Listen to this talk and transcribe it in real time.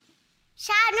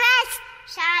Sean West.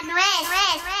 Sean West.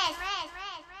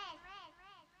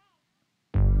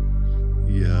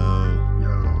 Yo,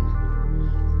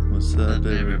 what's up,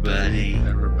 everybody?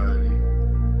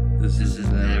 This is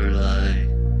Never Lie.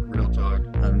 Real talk.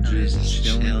 I'm just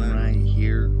chilling right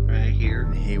here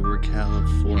in Hayward,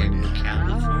 California.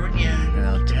 And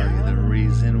I'll tell you the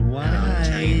reason why.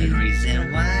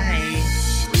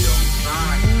 Real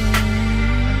talk.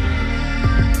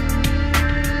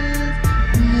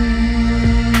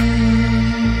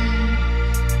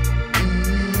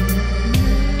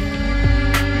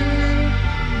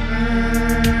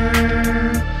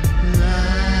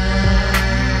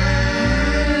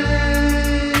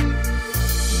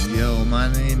 Yo,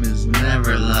 my name is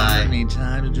Never Lie. How many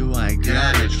times do I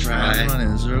gotta try? I'm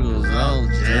running circles all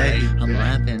day. I'm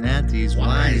laughing at these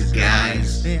wise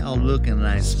guys. They all looking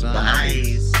like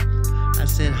spies. I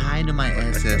said hi to my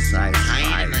SSI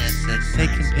spies.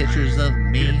 Taking pictures of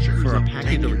me for a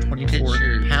package of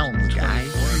 24 pounds, guys.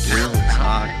 Real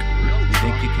talk. You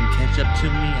think you can catch up to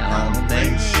me? I don't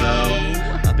think so.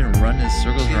 I've been running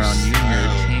circles around you and your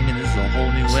team, and this is a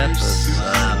whole new episode.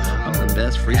 I'm the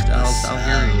best freestylist out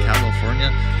here in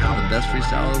California. I'm the best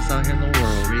freestylist out here in the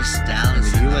world. In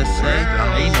the USA,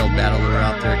 ain't no battler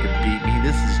out there can beat me.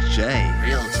 This is Jay.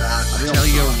 I'll tell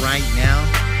you right now,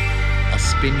 I'll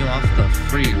spin you off the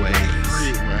freeway.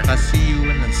 If I see you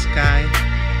in the sky,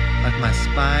 like my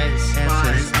spy,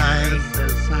 SSI,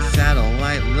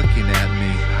 satellite looking at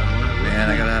me. Man,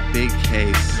 I got a big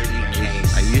case.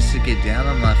 I used to get down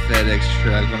on my FedEx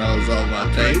truck when I was on my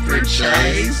paper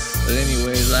chase. But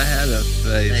anyways, I had to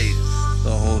face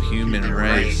the whole human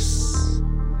race.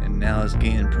 And now it's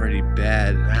getting pretty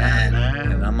bad.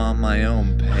 And I'm on my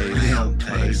own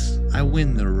pace. I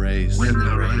win the race.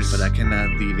 But I cannot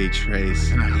leave a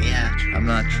trace. I'm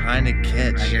not trying to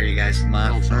catch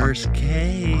my first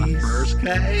case.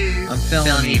 I'm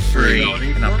felony free,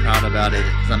 and I'm proud about it,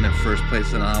 because I'm in first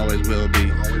place and I always will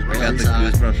be. I got the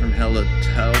goosebumps from head to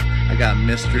toe. I got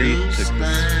mystery to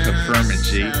confirm it,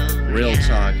 G. Real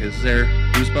talk. Is there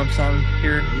goosebumps on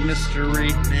here? Mystery.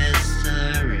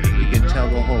 You can tell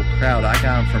the whole crowd I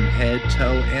got them from head,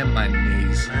 toe, and my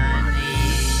knees.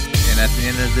 And at the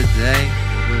end of the day,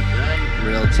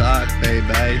 real talk,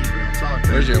 baby.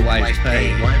 Where's your wife's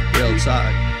pay? Real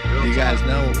talk. You guys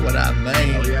know what I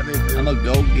mean. I'm a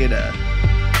go-getter.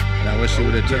 And I wish you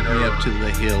would have took me up to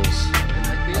the hills.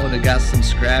 I would have got some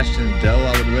scratched and dough.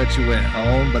 I would have let you went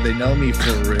home, but they know me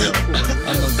for real.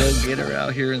 I'm a go-getter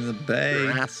out here in the bay.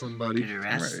 Harass somebody.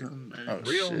 Oh,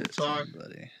 Real shit, talk.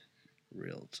 somebody.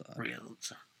 Real talk.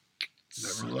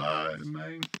 Never lie,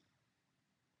 man.